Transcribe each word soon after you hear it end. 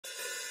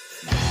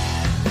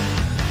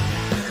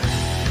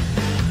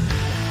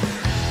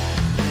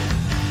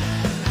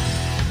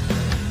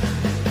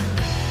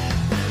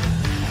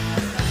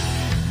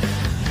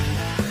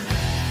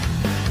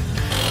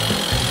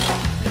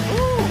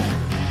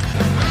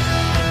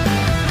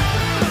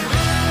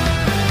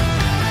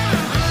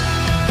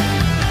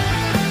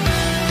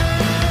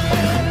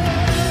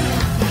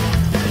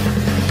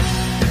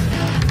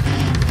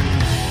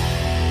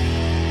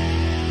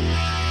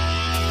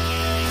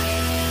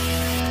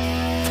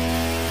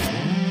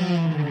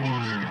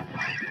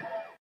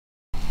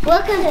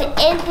Welcome to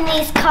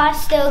Anthony's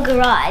Costco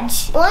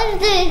Garage.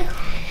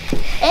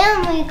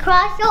 Anthony's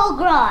Costco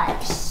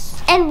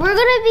Garage. And we're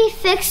gonna be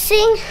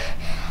fixing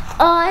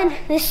on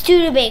the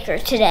Studebaker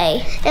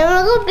today. And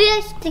we're gonna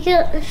be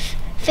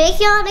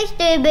fixing on the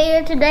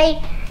Studebaker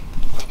today.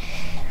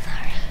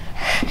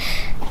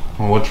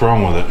 What's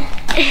wrong with it?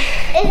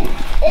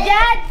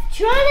 Dad's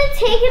trying to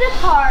take it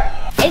apart.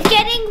 It's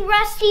getting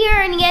rustier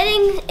and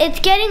it's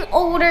getting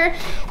older.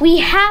 We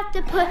have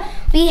to put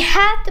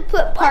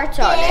parts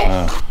on it.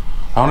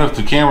 I don't know if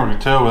the camera can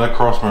tell, but that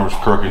cross member's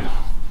crooked.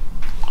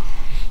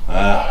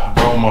 I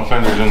brought my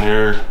fenders in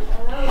here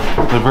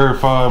to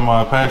verify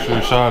my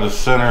passenger side is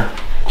center.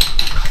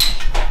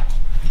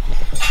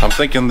 I'm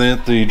thinking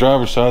that the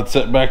driver's side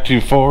set back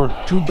too far.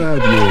 Too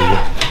bad you're wrong.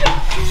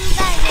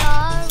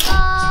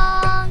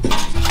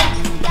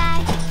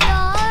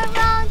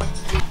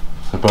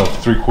 About a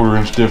 3/4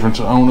 inch difference.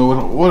 I don't know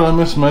what I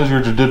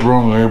mismeasured or did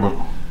wrong there, but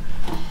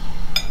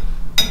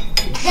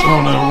I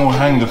don't know. We're gonna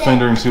hang the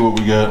fender and see what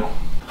we got.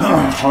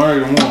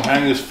 Alright, I'm gonna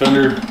hang this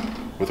fender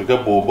with a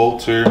couple of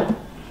bolts here.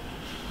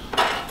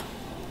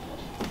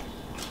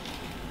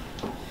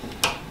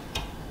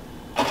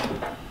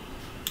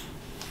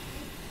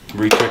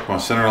 Recheck my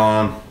center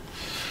line.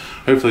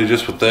 Hopefully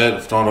just with that,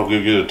 if not I'll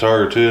go get a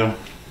tire or two.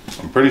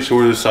 I'm pretty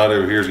sure this side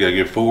over here has got to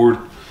get forward.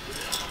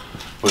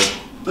 But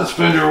this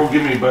fender will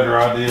give me a better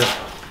idea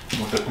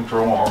with the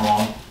control arm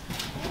on.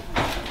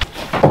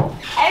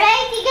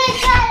 Alright, you get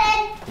started.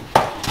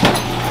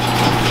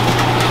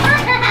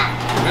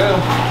 Go.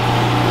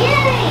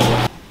 Yay!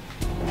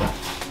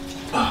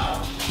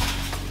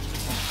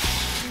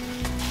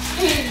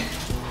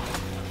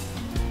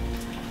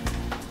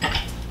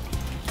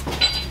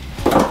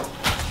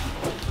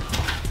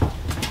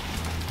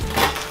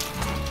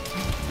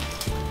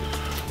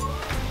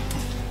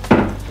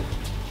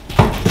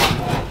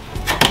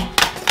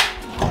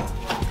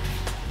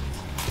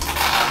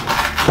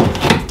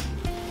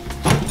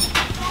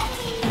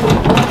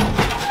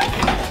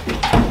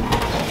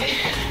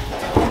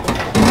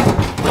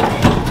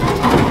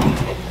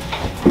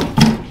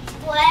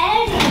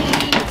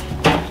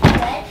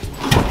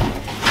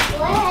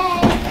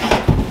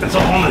 It's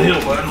up on the hill,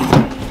 bud.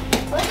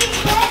 Where's the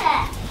sled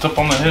at? It's up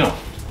on the hill.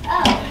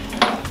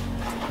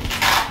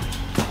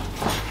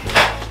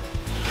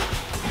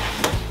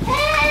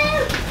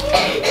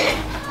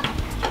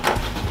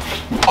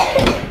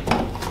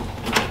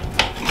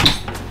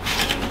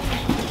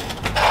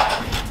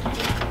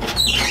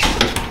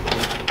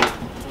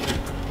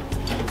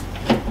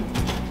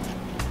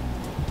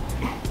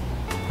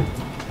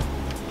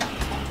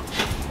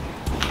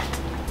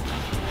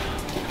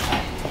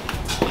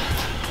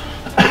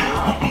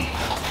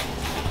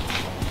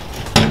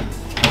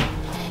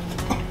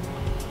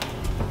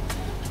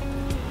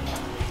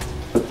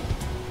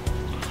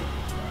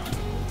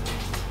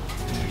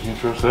 Can't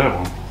trust that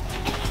one.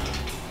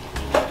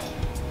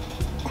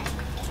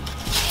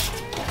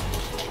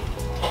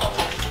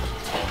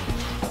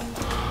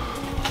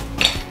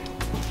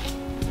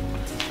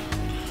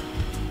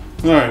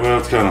 Alright, well,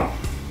 it's kind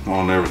of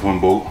on there with one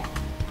bolt.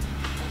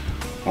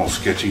 All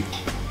sketchy.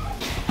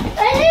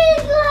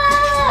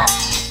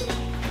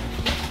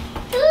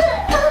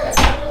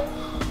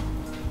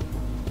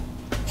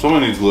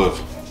 Someone needs gloves.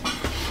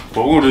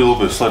 Well, we're going to do a little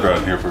bit of sled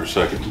riding here for a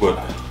second, but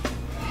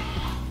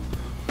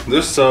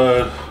this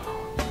side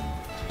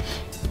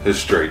is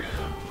straight.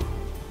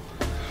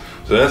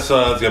 So that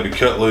side's got to be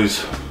cut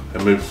loose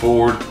and move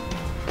forward.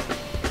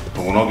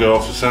 But when I'll get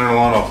off the center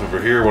line off over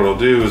here, what I'll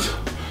do is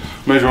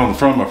measure on the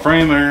front of my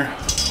frame there,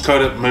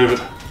 cut it, move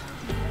it,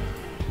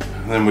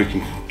 and then we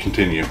can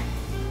continue.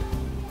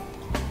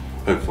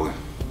 Hopefully.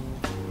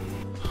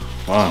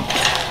 Fine.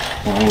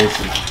 Well,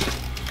 listen.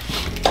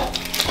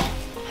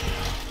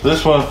 This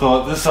is what I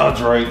thought. This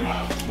side's right,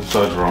 this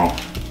side's wrong.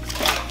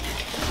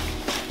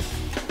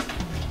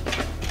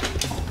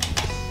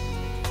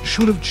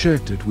 Should have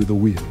checked it with a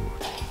wheel.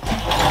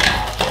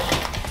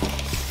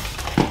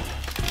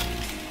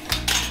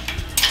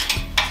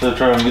 Instead of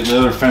trying to get the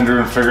other fender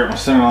and figure out my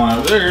center line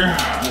over there,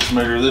 let's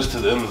measure this to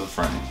the end of the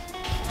frame.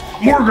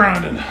 More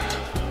grinding.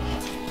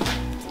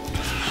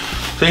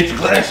 Safety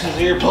glasses,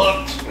 ear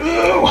plugs.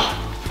 Oh.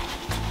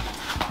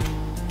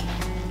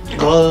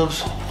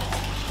 Gloves.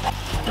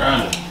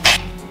 Grinding.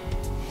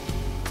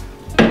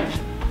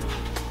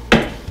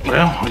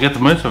 Well, I got the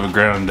most of it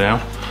ground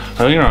down.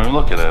 Oh, you're not even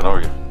looking at it,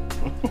 are you?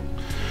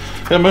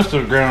 Got most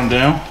of it ground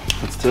down,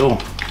 but still,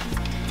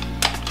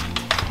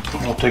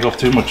 I won't take off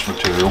too much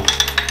material.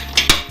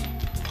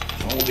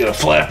 So we'll get a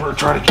flapper,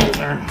 try to get in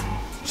there and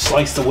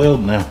slice the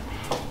weld now.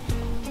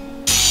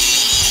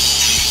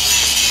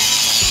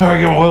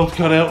 Alright, get my weld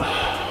cut out.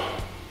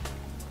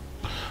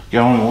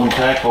 Got only one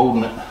tack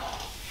holding it.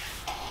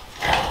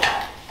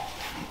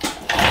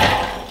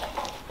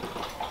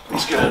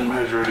 Let's go ahead and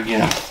measure it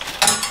again.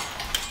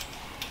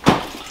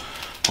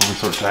 Before we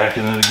start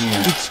tacking it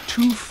again. It's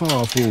too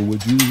far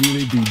forward. You'll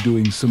really be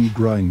doing some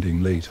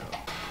grinding later.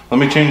 Let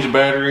me change the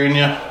battery in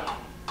you.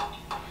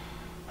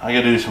 I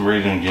gotta do some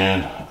reading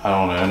again. I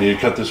don't know. I need to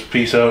cut this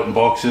piece out and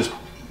box this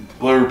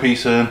lower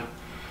piece in.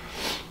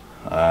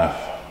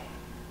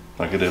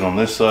 like I did on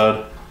this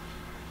side.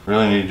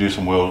 Really need to do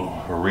some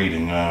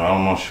reading.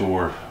 I'm not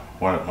sure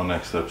what my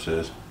next steps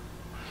is.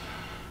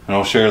 And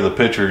I'll share the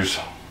pictures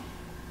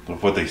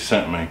of what they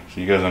sent me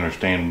so you guys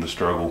understand the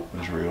struggle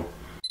is real.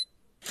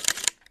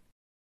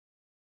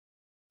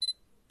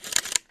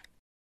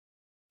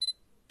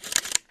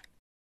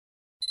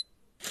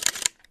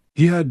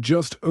 He had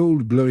just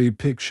old blurry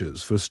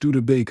pictures for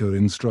Studebaker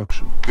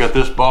instruction. Got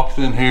this box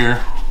in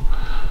here.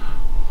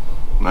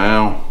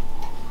 Now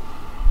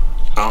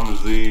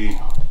comes the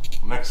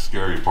next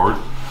scary part.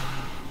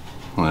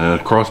 The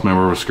cross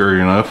member was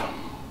scary enough.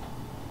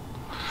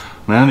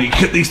 Now I need to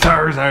get these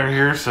tires out of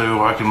here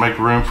so I can make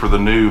room for the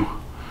new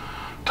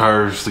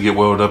tires to get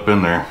welded up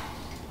in there.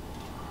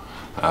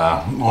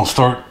 I'll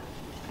start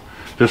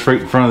just right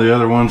in front of the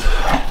other ones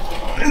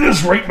and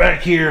just right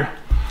back here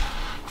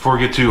before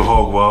I get too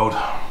hog wild.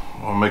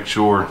 I'll make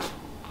sure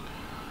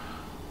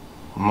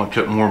I'm not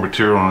cutting more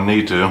material than I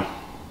need to,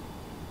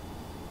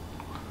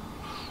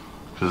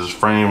 because this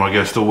frame, I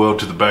got to still weld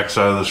to the back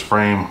side of this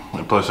frame,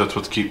 and plus that's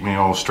what's keeping me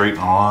all straight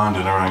and aligned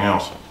and everything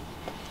else.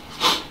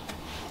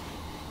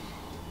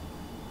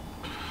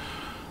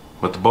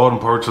 But the bottom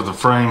parts of the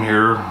frame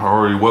here are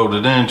already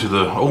welded into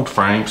the old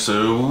frame,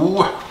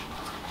 so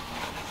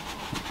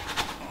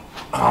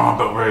I'm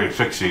about ready to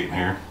fixate in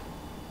here.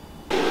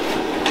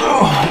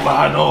 Oh,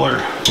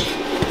 $5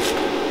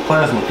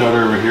 plasma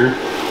cutter over here.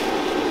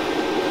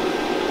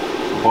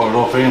 I bought it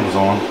off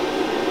Amazon.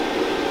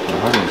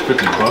 I think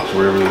it's $50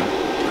 wherever the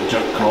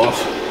junk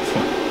costs.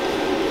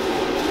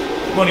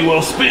 Money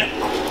well spent.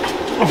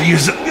 I've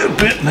used it a good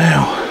bit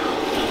now.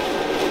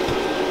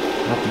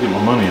 I have to get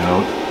my money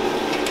out.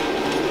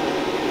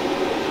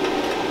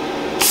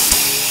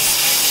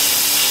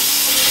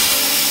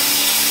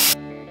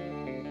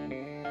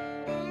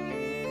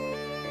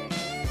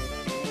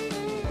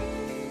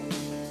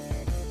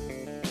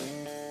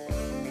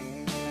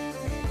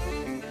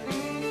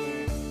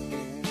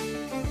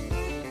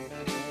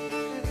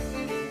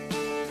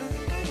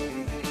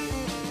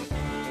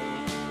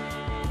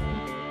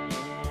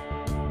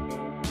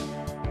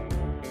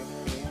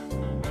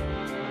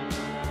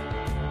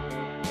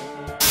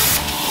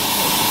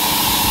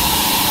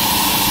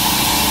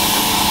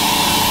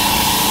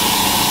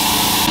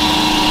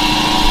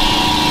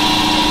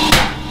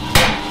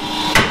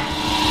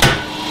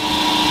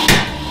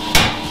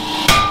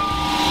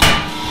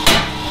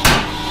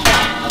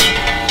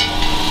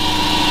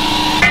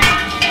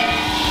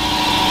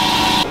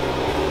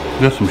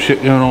 Got some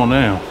shit going on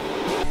now.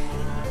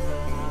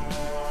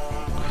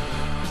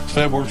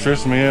 Fab work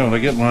stressing me out. I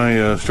get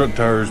my strut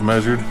tires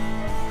measured,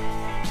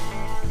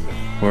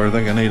 where I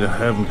think I need to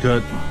have them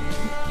cut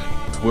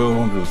to weld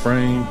onto the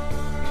frame.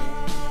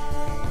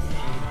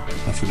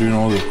 After doing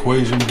all the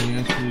equations you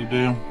actually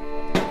do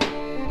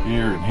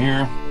here and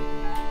here.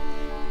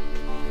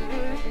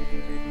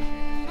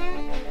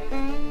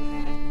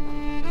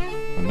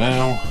 And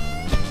now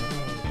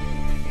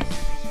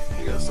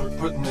I gotta start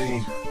putting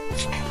the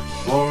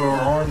lower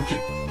arm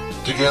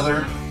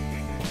together.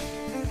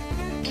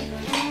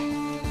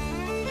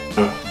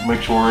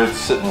 Make sure it's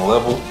sitting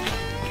level.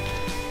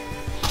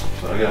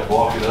 So I gotta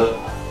block it up.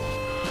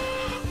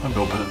 I'm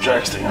gonna put a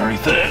jack string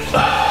underneath that.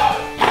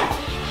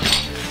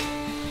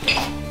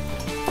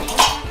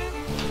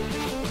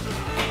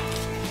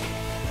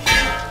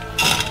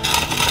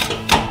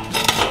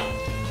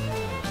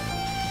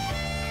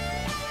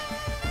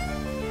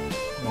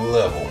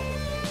 Level.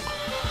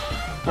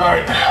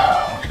 Alright,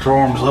 control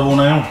arm's level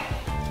now.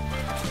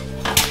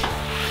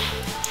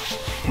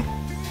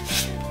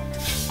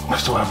 I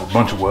still have a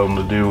bunch of welding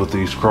to do with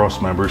these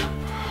cross members.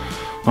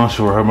 Not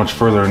sure how much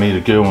further I need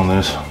to go on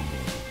this.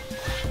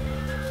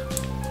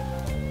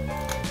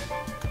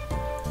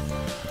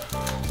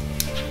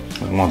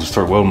 I want to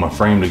start welding my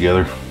frame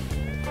together.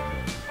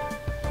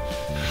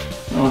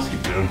 Now let's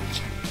keep going.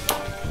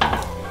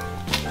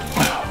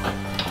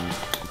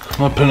 I'm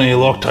not putting any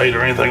Loctite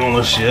or anything on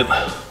this yet.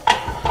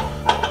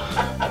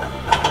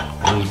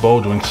 These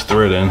ball joints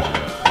thread in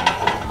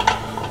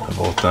of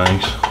all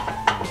things.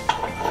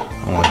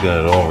 I don't like that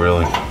at all,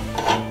 really.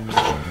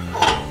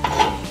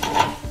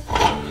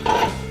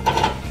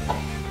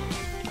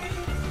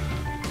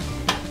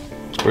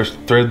 First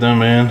thread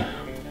them in,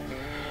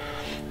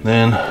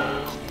 then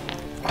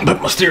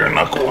put my steering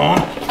knuckle on.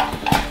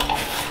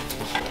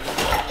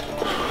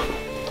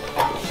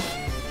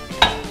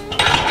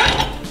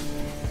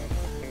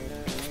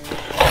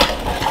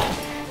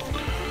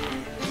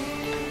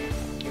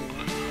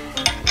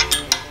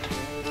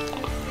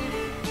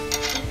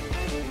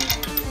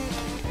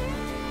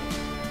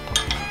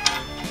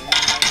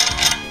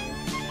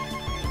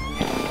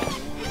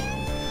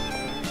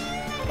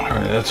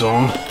 Alright, that's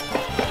on.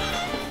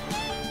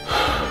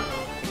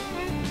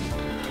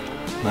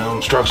 Now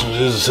instructions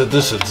is to set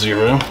this at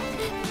 0.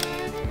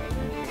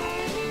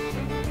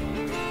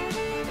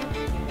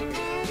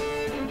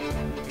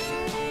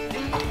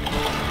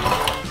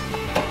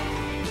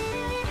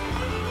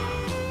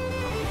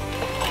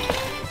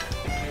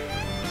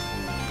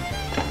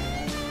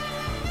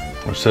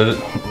 Or set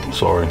it,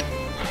 sorry.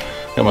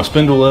 Got Got my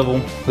spindle level.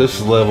 This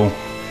is level.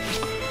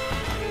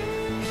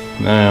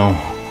 Now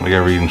I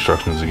gotta read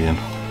instructions again.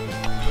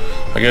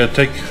 I gotta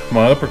take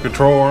my upper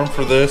control arm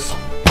for this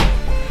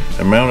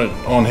and mount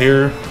it on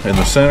here in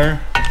the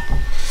center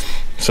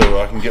so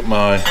I can get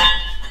my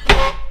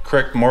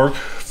correct mark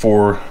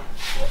for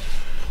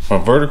my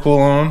vertical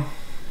on,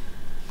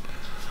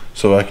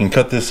 so I can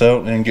cut this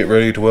out and get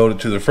ready to weld it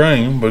to the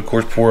frame. But of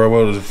course, before I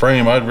weld the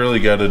frame, I'd really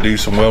got to do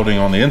some welding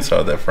on the inside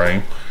of that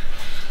frame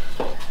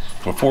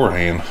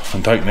beforehand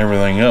and tighten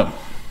everything up.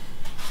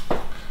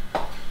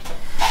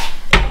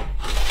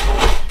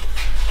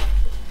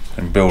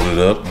 And build it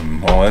up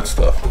and all that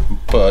stuff.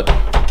 But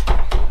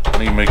I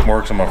need to make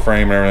marks on my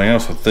frame and everything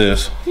else with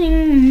this.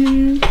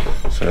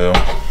 So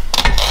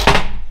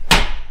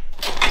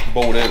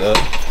bolt it up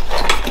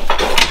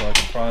so I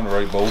can find the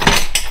right bolt.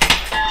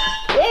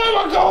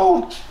 Oh my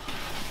God!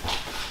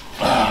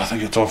 I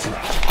think it's over.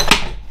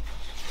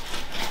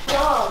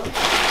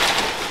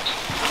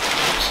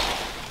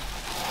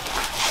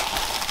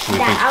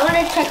 Dad, I want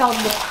to check on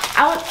this.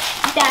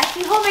 Dad, if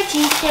you hold my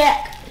cheese stick,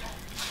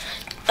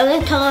 I'm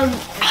gonna tell him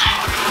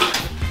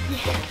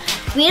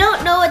we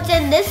don't know what's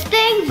in this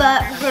thing,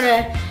 but we're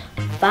gonna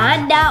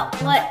find out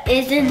what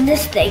is in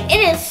this thing.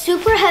 It is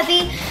super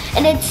heavy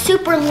and it's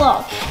super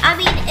long. I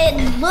mean,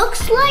 it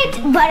looks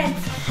light, but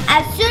it's,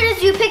 as soon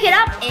as you pick it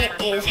up, it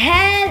is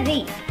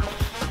heavy.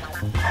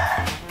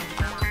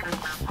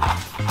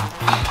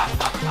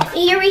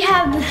 Here we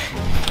have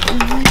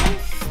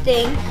this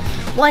thing.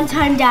 One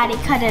time Daddy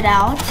cut it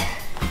out.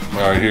 All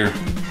right, here.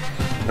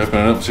 Open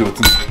it up, see what's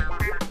in.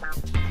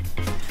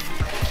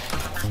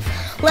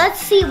 Let's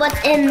see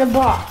what's in the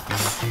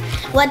box.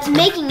 What's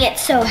making it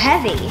so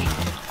heavy?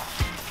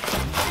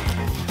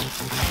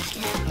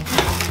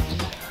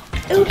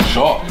 Ooh.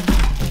 Shock.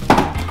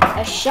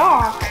 A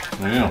shock.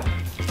 Yeah.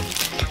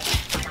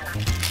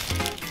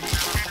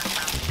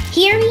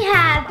 Here we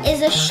have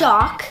is a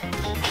shock.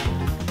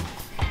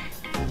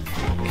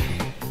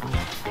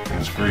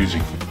 It's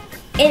greasy.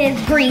 It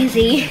is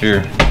greasy.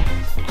 Here.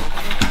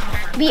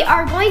 We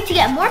are going to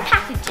get more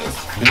packages.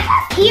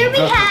 Here we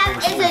have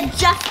is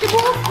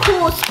adjustable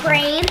cool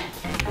screen.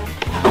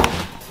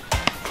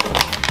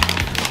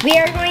 We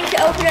are going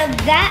to open up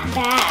that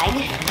bag.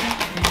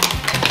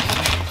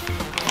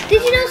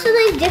 Did you know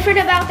something different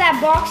about that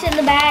box in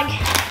the bag?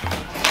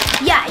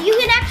 Yeah, you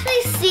can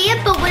actually see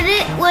it, but when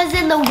it was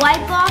in the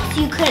white box,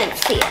 you couldn't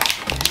see it.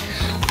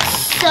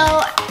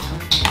 So,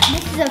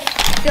 this is a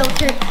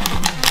filtered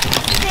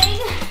thing.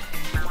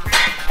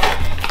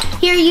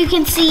 Here you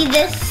can see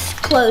this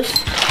close.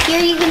 Here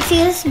you can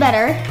see this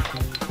better.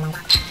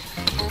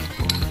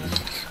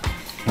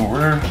 Well,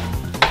 where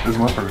is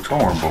my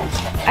control arm bolts?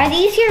 Are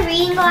these your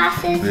reading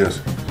glasses?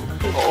 Yes.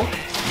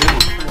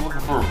 We're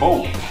looking for a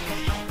bolt.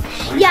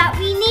 Yeah,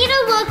 we need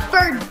to look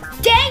for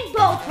dang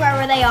bolts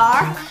wherever they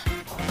are.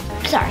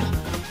 Sorry.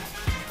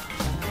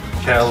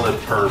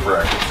 Caliper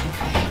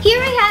bracket. Here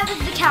we have is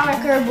the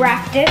caliper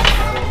bracket.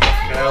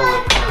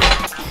 Caliper.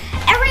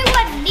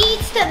 Everyone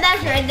needs to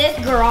measure in this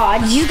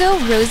garage. You go,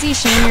 Rosie,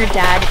 shame your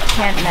dad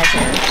can't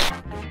measure.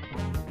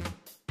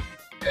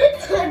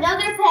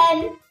 Another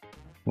pen.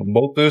 We'll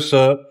bolt this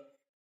up.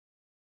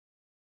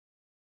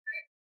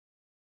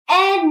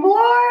 And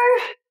more.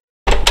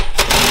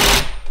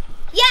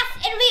 Yes,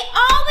 and we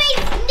always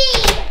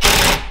need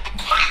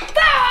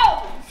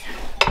phones.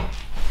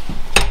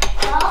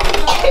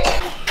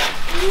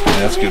 Yeah,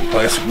 that's good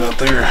plastic nut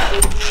there.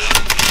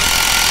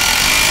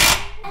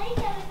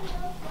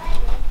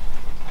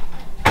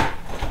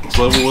 It's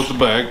level with the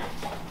back.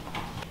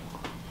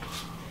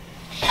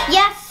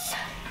 Yes.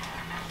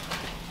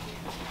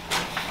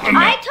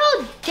 I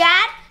told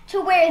Dad to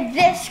wear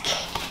this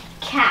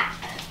cap.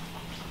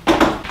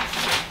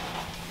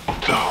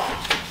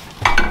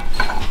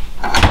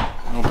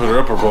 I'll put her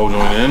upper bowl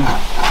joint in.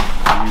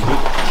 Use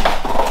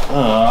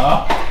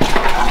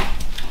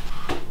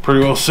it.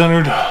 Pretty well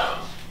centered.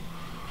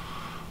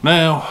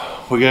 Now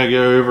we gotta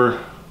go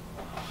over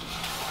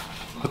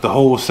with the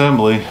whole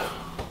assembly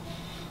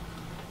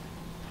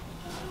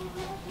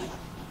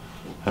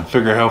and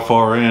figure how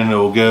far in it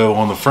will go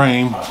on the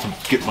frame to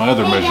get my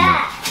other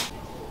measurement.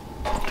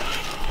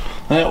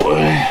 That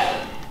way.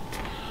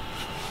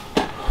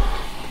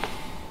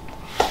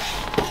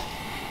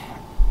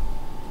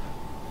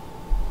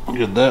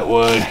 Get that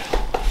way.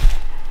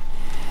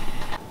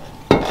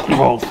 Of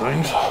all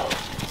things.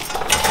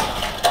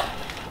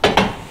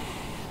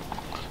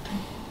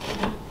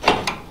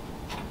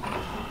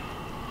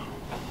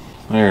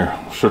 There,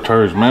 so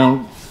tires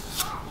mount.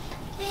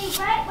 Stay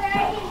right where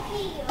I can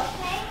see you,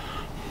 okay?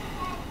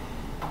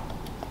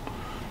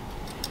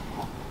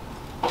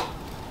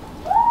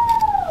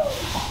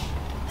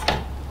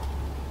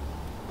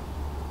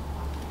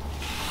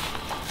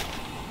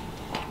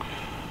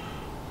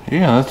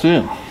 Yeah, that's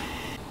it.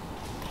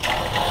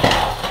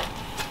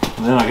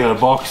 And then I got a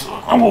box.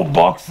 I'm gonna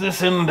box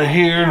this into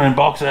here and then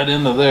box that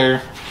into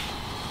there.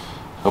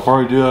 I'll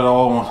probably do that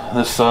all on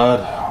this side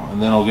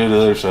and then I'll go to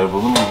the other side. But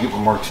let me get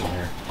my marks in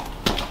here.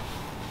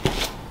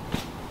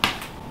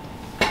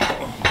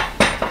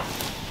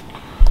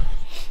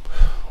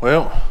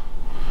 well,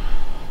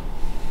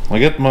 I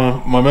get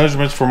my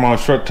measurements for my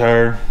strut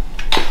tire.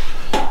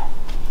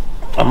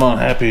 I'm not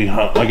happy.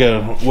 I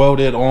gotta weld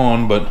it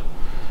on, but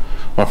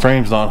my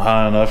frame's not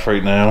high enough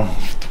right now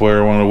to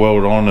where I want to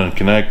weld it on and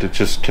connect. It's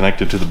just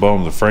connected to the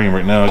bottom of the frame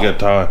right now. I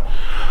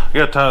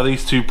gotta tie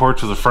these two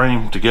parts of the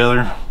frame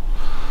together.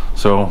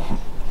 So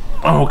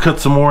I'll cut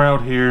some more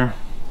out here,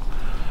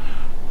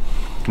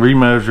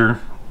 remeasure,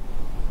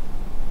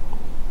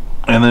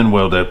 and then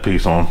weld that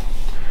piece on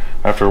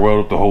after I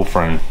weld up the whole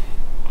frame.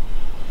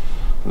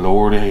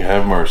 Lord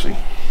have mercy.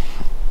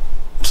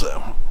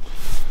 So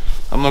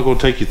I'm not going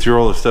to take you through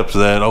all the steps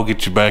of that. I'll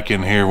get you back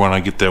in here when I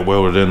get that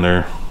welded in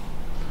there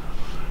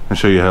and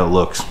show you how it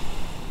looks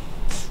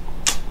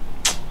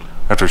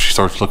after she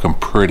starts looking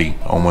pretty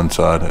on one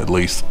side at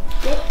least.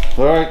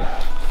 All right,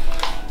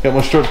 got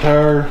my strut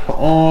tire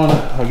on.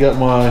 I got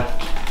my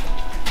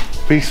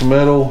piece of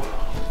metal,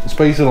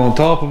 space it on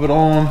top of it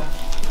on.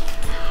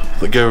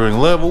 Get everything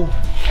level.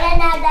 And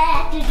now I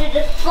have to do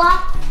the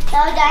flop.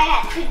 Now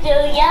I have to do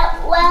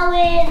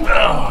welding.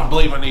 Oh, I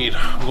believe I'm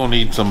gonna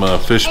need some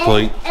fish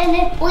plate. And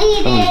it's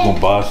bleeding. I'm just gonna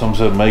buy some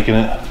instead of making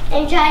it.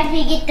 And trying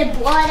to get the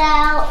blood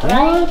out,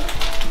 right?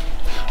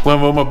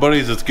 One of my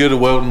buddies that's good at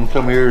welding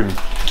come here and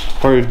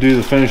probably do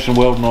the finishing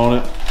welding on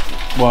it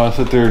while I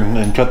sit there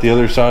and cut the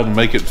other side and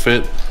make it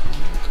fit.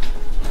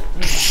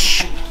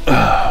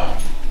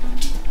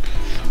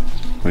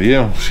 But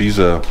yeah, she's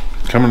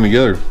coming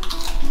together.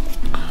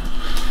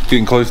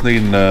 Getting close to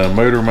needing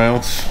motor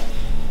mounts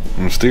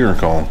and a steering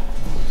column,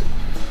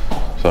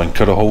 so I can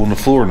cut a hole in the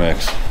floor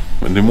next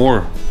and do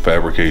more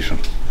fabrication.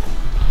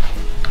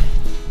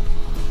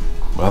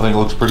 But I think it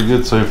looks pretty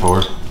good so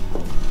far.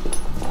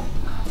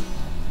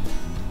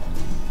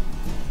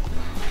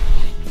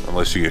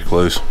 Unless you get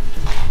close.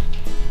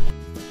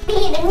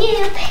 Need a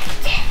new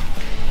picture.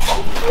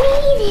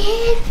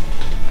 Bleeding.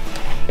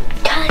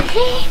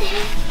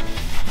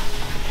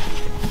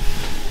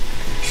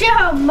 See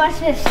how much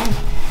this is.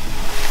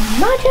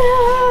 Magic.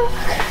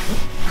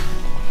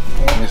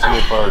 Let me see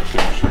a fire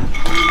extinguisher.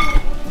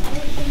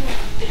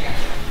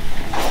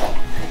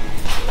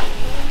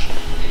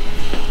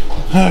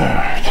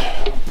 Alright.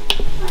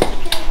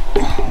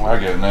 I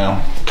get it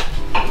now.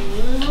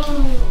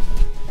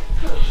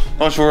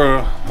 Not sure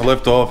I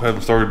left off,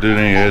 haven't started doing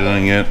any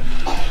editing yet.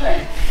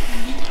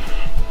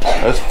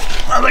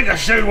 I think I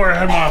showed where I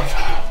had my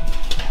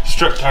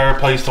strut tire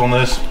placed on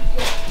this.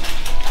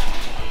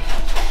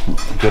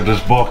 Got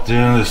this bucked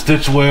in, the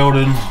stitch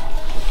welded.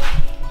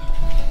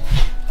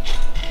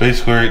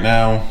 Basically right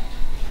now,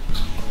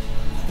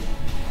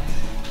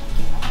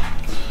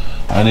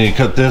 I need to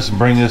cut this and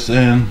bring this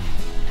in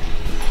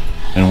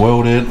and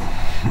weld it.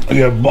 I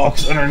got a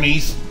box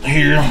underneath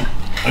here.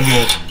 I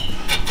got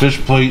fish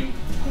plate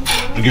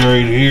to go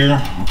right here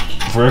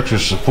for extra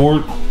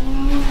support.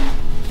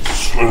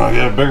 I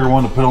got a bigger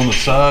one to put on the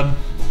side.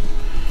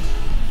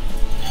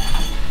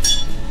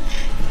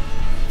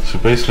 So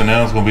basically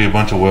now it's going to be a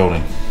bunch of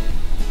welding.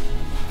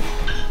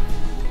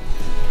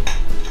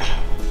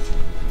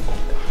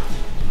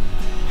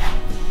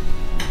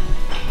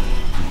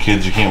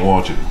 Kids, you can't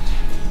watch it.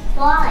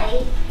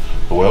 Why?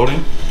 The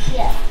welding?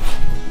 Yeah.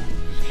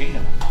 You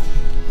can.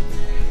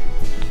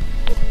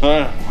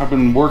 I've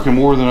been working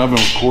more than I've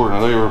been recording.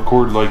 I think I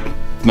recorded like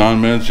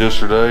 9 minutes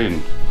yesterday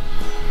and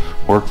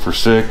worked for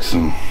 6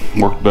 and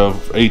worked about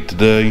 8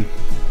 today.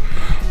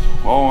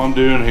 All I'm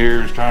doing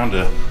here is trying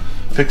to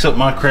fix up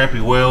my crappy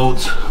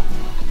welds.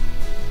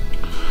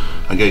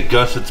 I got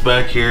gussets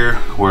back here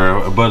where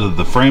I butted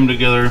the frame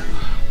together.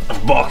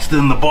 I've boxed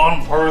in the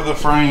bottom part of the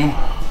frame.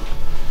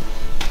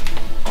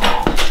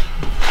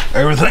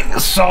 Everything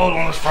is solid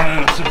on this front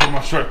end except for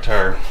my strut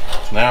tire.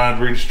 Now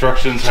I'd read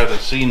instructions how to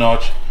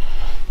C-notch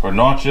or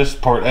notch this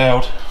part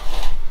out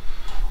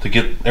to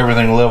get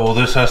everything level.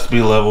 This has to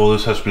be level,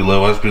 this has to be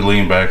level, it has to be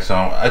leaned back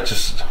some. I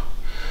just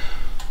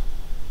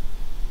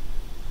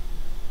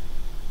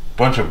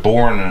bunch of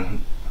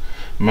boring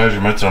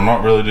measurements. I'm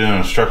not really doing an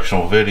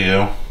instructional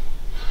video.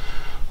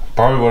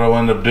 Probably what I'll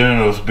end up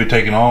doing is be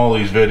taking all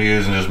these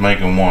videos and just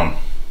making one.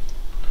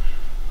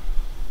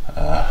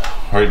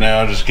 Right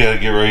now I just gotta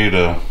get ready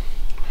to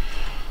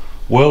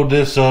weld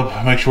this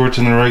up, make sure it's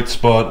in the right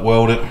spot,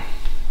 weld it,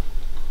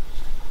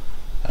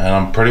 and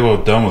I'm pretty well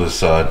done with this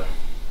side.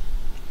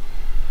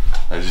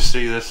 As you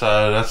see, this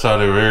side, that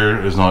side over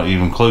here is not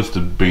even close to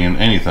being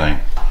anything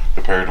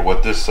compared to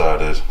what this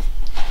side is.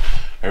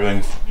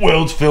 Everything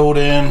welds filled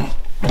in,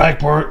 back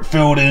part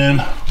filled in.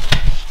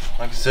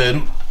 Like I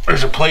said,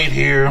 there's a plate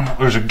here,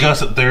 there's a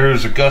gusset there,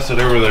 there's a gusset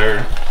over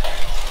there.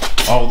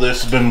 All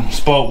this has been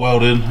spot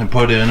welded and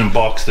put in and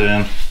boxed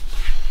in.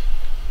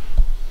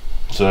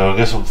 So I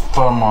guess I'll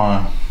find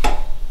my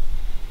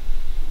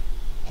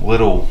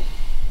little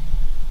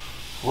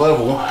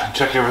level and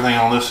check everything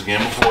on this again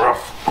before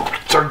I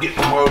start getting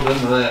welded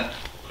into that.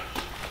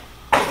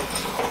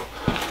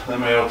 Then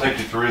maybe I'll take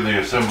you through the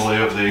assembly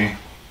of the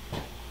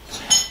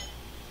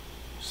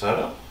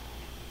setup.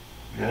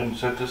 Go ahead and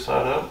set this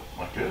side up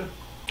like good.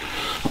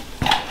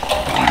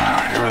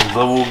 Everything's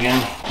level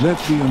again. Let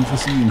the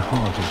unforeseen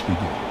hearters begin.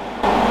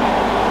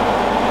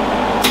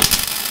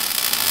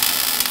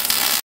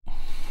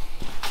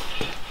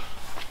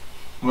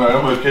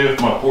 okay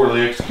with my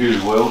poorly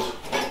executed welds.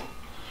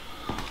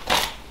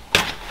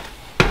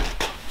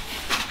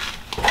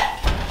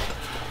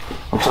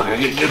 Looks like I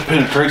get good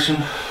penetration.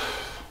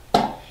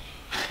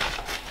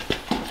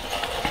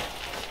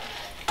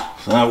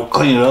 So now we'll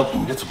clean it up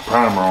and get some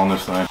primer on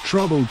this thing.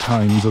 Troubled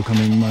times are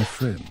coming, my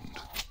friend.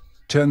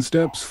 10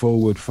 steps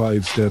forward,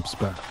 5 steps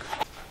back.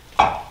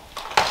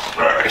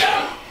 Alright.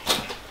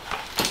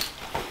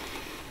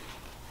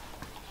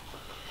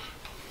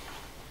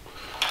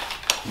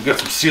 We got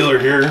some sealer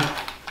here.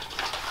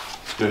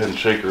 Let's go ahead and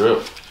shake her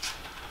up.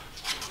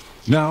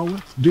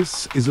 Now,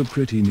 this is a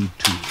pretty neat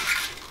tool.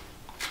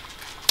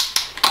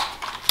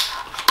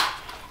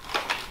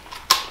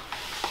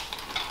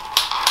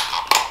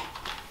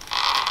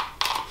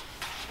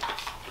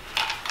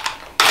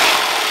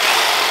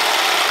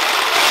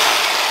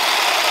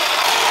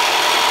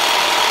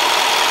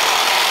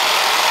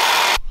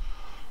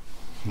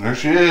 There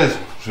she is.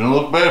 She don't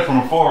look bad from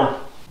afar.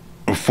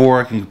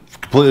 Before I can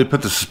completely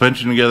put the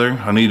suspension together,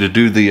 I need to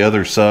do the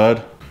other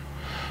side.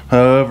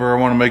 However, I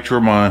want to make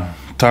sure my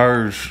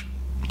tires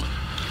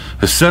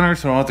is centered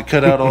so I don't have to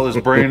cut out all this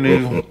brand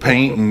new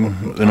paint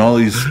and all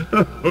these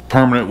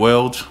permanent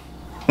welds.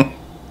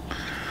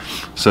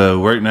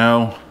 So right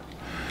now,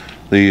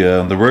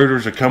 the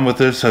rotors that come with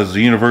this has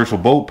the universal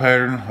bolt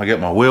pattern. I got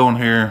my wheel in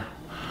here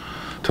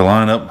to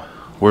line up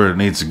where it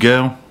needs to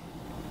go.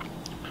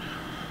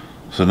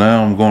 So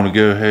now I'm going to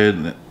go ahead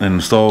and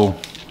install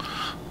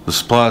the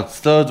supply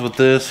studs with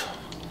this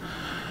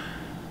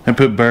and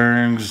put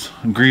bearings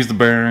and grease the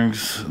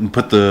bearings and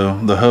put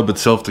the hub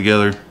itself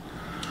together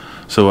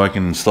so I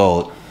can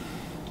install it.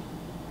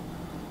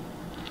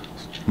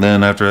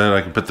 Then after that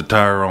I can put the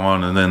tire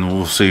on, and then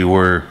we'll see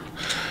where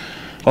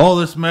all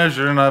this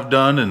measuring I've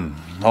done and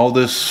all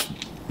this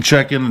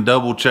checking and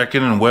double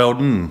checking and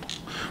welding,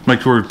 make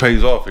sure it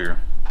pays off here.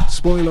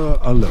 Spoiler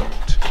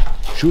alert.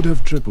 Should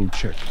have triple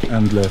checked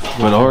and left.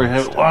 But I already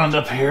have it lined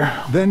up here.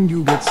 Then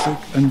you get sick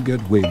and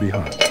get way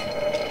behind.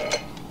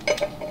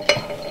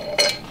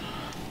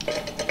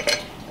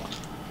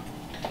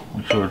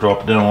 Make sure I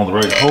drop it down all the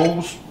right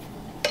holes.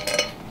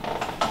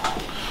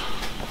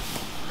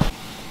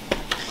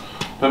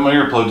 Put my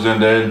earplugs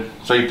in, Dad.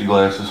 Safety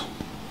glasses.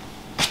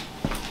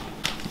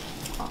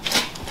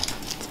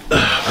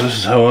 This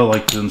is how I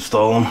like to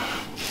install them.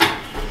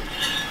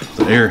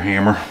 The air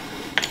hammer.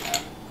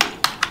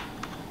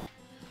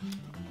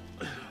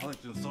 I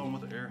like to install them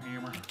with the air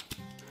hammer.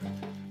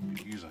 You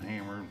can use a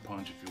hammer and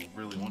punch if you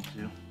really want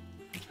to.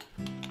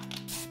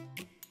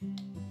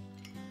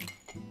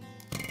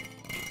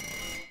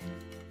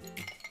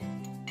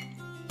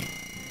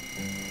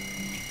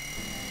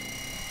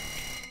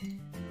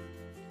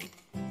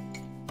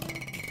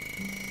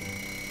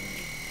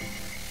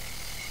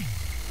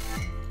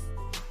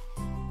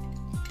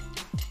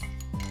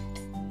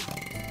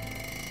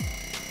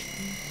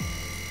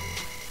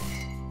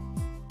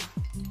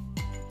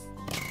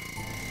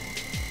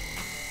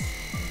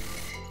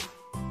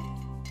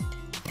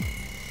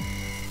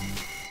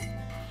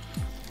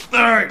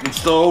 Alright,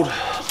 installed.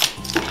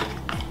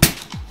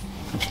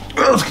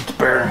 Let's get the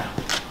bearing.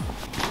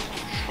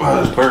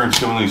 Wow, this bearing's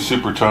coming in these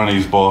super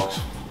tiny box.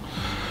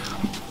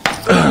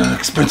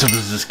 Expensive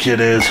as this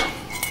kit is.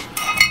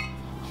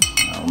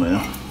 Oh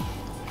man.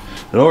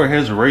 It already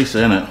has a race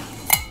in it.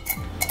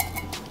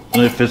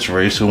 And if it's a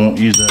race, I won't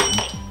use that.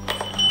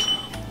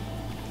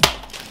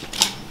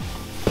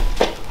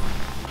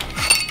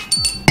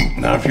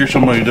 Now if you're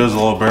somebody who does a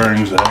lot of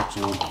bearings,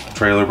 axle,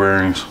 trailer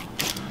bearings,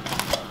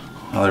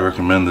 I highly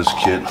recommend this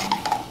kit.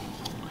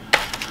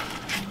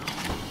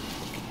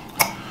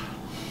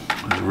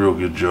 Does a real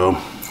good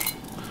job.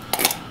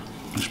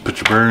 Just put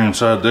your bearing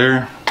inside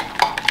there.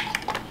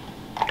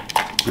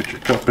 Put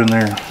your cup in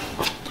there.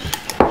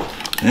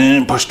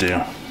 And push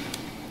down.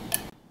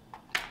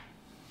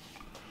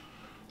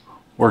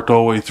 Worked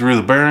all the way through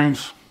the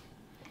bearings.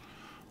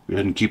 Go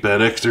ahead and keep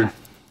that extra.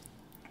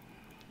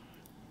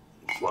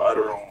 Slide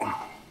her on.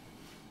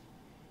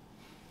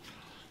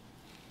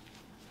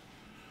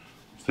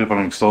 See if I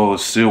can install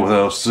this seal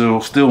without a seal.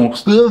 See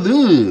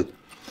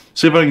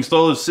if I can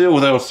install this seal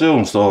without a seal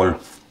installer.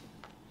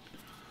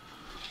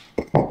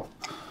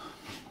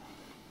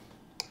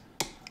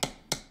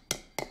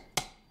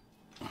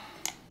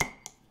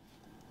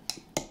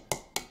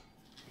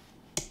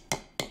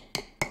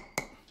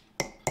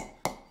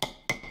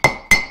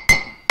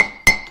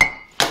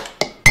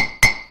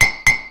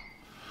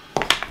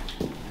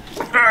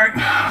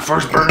 Alright,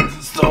 first bearing's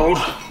installed.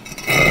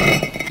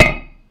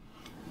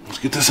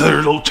 Get this other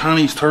little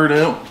Chinese turd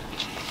out.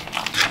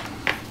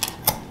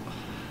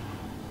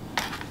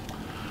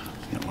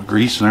 Got my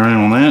grease and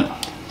everything on that.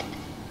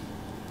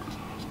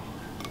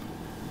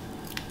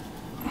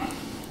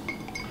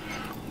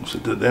 We'll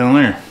set that down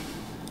there.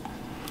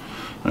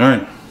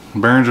 Alright,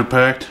 bearings are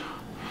packed.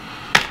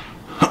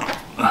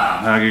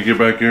 Now I can get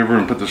back over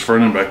and put this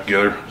front end back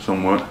together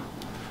somewhat.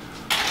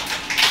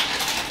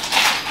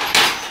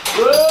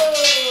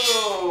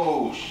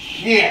 Whoa!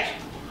 Shit!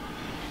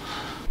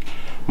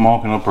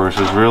 Mocking up her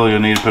says, really I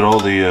need to put all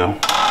the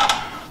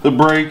the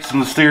brakes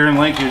and the steering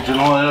linkage and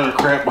all that other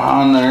crap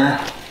behind there.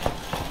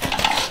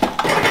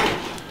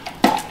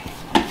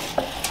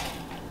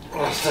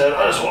 Like I said,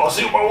 I just want to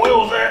see what my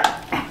wheel's at.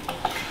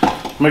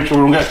 Make sure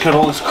we don't got to cut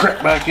all this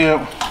crap back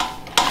out,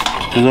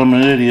 because I'm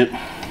an idiot.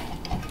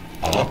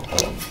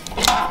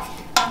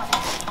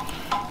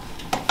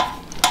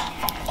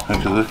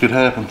 Because this could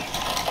happen.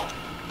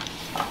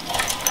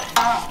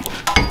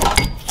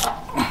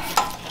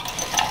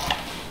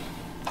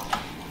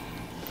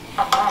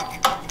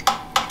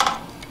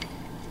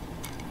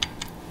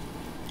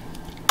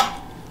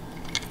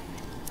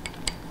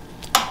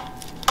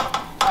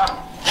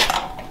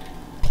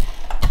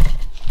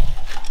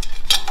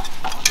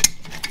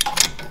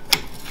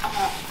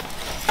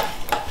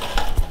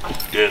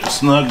 Good,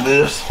 snug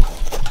this.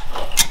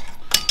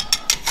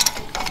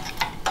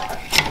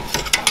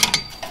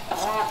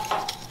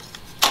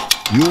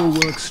 Your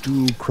work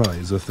stool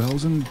cries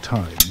 1,000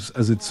 times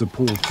as it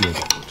supports your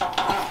boat.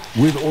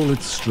 With all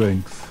its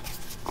strength,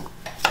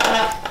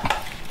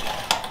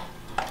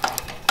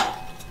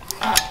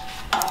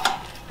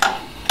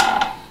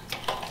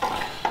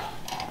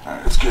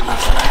 alright, that's good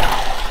enough for now.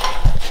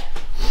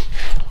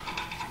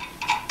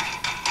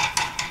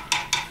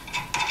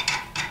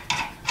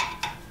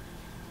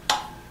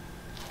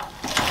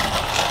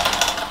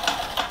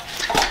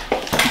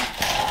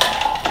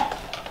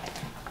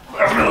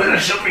 Really,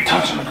 that shouldn't be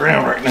touching the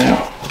ground right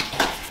now.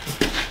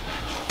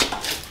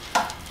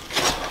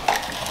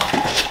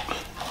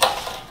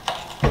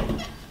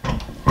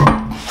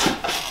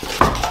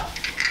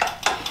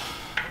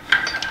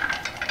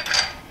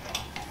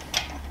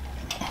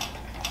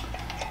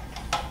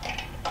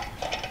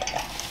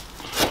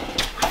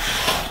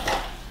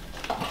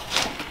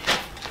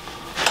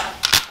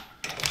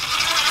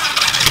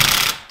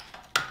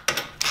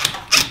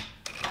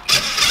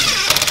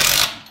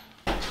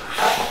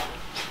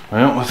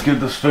 Well, let's get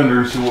this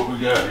fender and see what we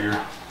got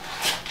here.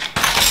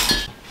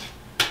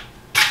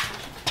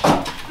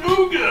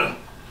 Oh, good.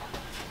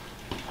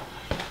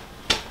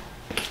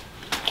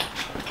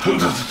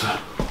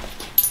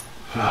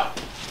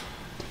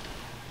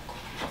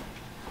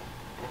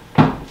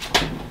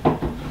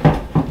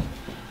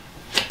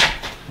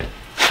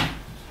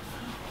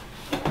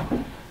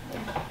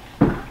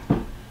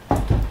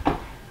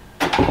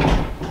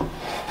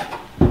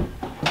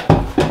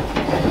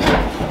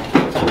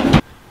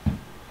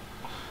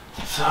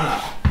 Son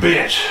of a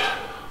bitch.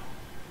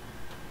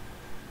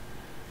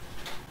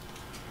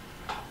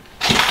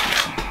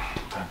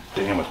 God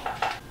damn it.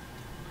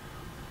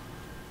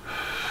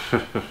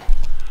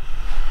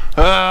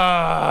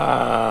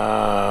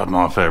 I'm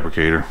not a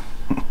fabricator.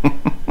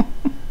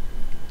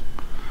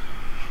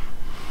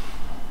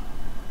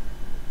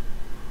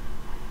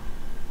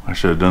 I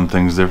should have done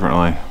things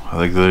differently. I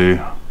think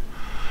the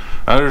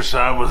other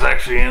side was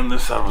actually in,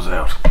 this side was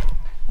out.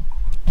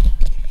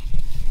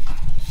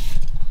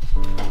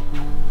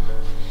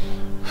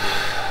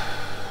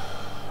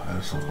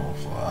 This one's gonna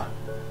fly.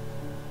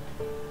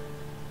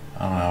 I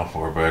don't know how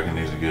far back it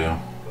needs to go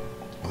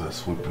with that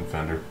swooping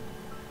fender.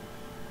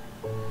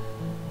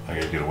 I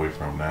gotta get away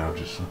from him now,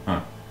 just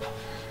son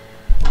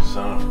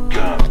of a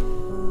gun.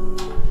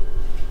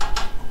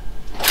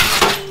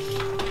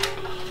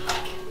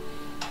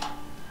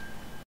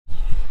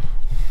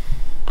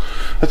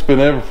 It's been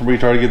ever for me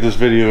trying to get this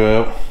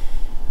video out.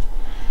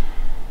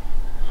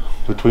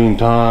 Between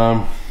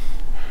time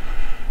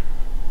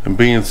and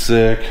being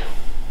sick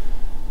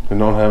and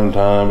not having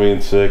time,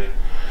 being sick.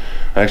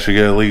 I actually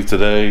gotta leave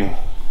today,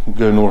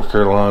 go to North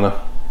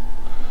Carolina.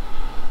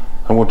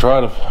 I'm gonna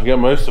try to, I got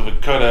most of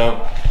it cut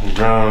out and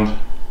ground.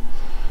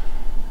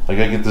 I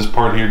gotta get this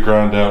part here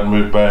ground out and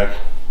move back,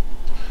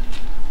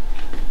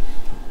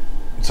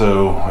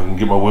 so I can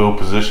get my wheel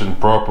positioned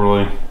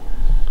properly.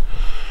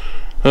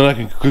 And I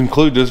can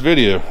conclude this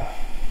video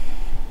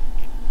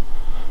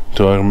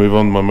until I can move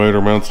on to my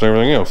motor mounts and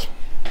everything else.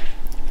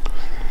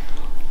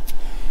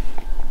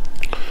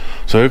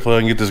 So hopefully I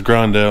can get this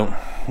grind out,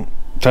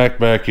 tack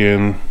back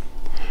in,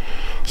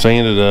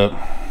 sand it up,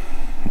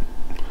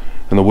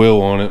 and the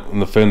wheel on it,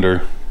 and the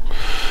fender.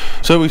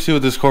 So we see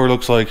what this car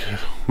looks like,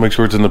 make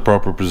sure it's in the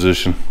proper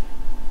position.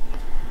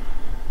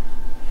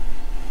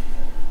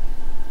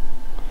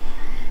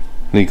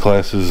 Need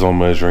classes on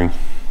measuring.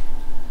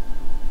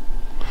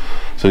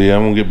 So yeah,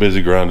 I'm gonna get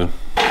busy grinding.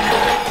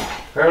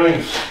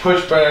 Everything's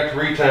pushed back,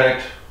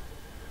 retacked.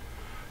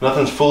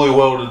 Nothing's fully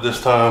welded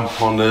this time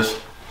on this.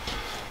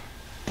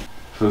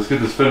 So let's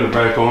get this fender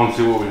back on and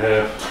see what we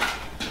have.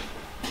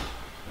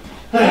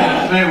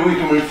 Maybe we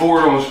can move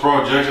forward on this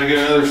project. I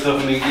got other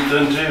stuff I need to get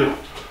done too.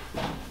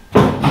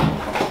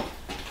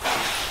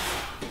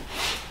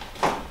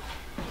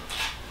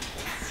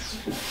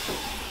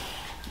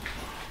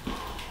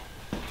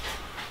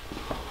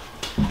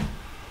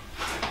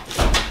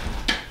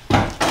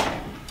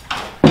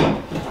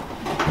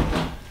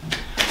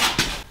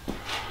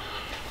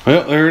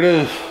 Well, there it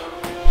is.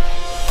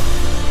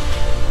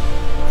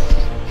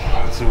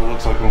 Let's see what it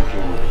looks like on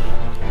camera.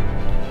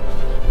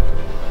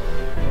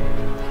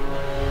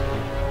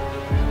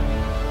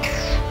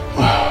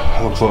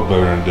 That looks a lot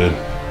better than it did.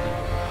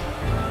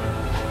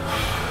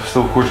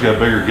 Still, of course, got a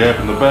bigger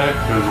gap in the back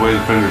because of the way the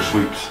fender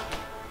sweeps.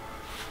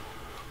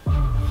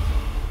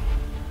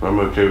 I'm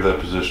okay with that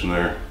position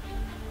there.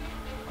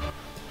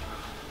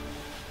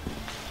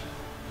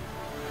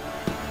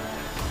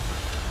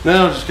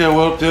 Now I just gotta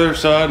weld up the other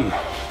side.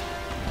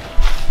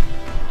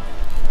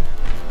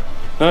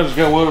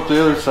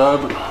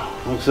 But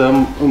like I said,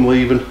 I'm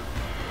leaving. I'm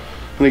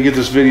gonna get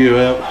this video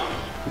out.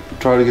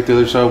 Try to get the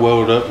other side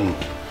welded up and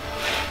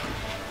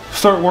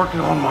start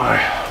working on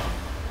my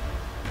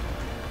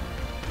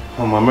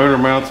motor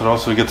mounts, and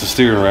also get the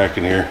steering rack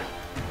in here.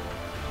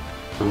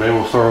 So maybe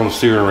we'll start on the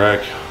steering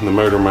rack and the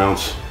motor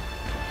mounts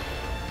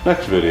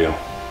next video,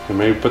 and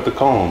maybe put the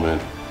column in,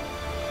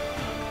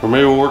 or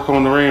maybe we'll work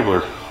on the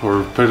Rambler,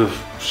 or put a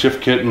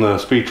shift kit in the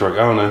speed truck. I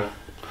don't know.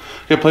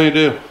 Got plenty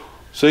to do.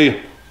 See ya.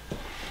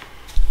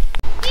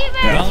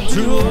 What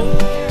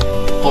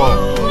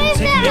is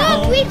that?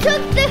 Look, we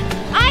took the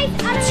ice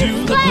out of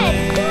the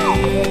sled.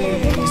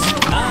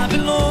 I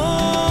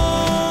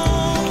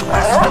belong,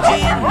 West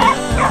Virginia,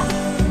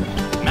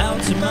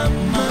 mountain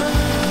mama,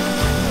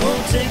 oh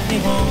take me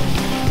home,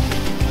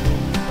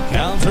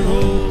 counter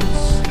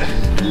roads,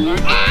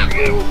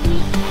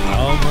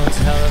 almost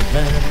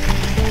Halifax,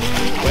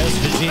 West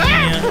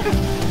Virginia,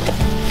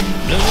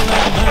 Blue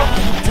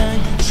Mountain,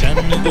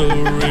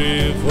 Shenandoah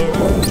River,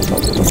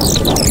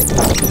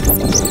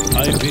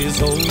 life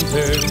is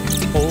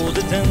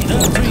older than the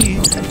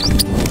trees.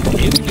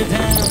 If you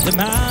down the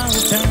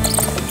mountain,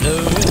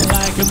 blowing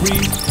like a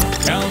breeze,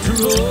 country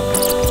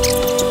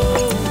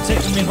road,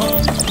 take me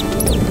home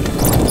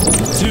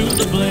to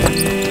the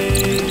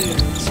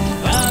place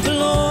I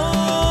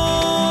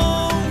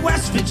belong,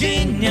 West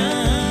Virginia,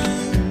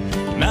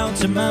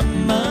 mountain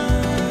mama,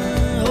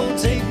 oh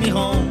take me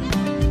home,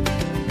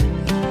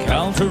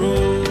 country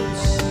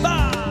roads.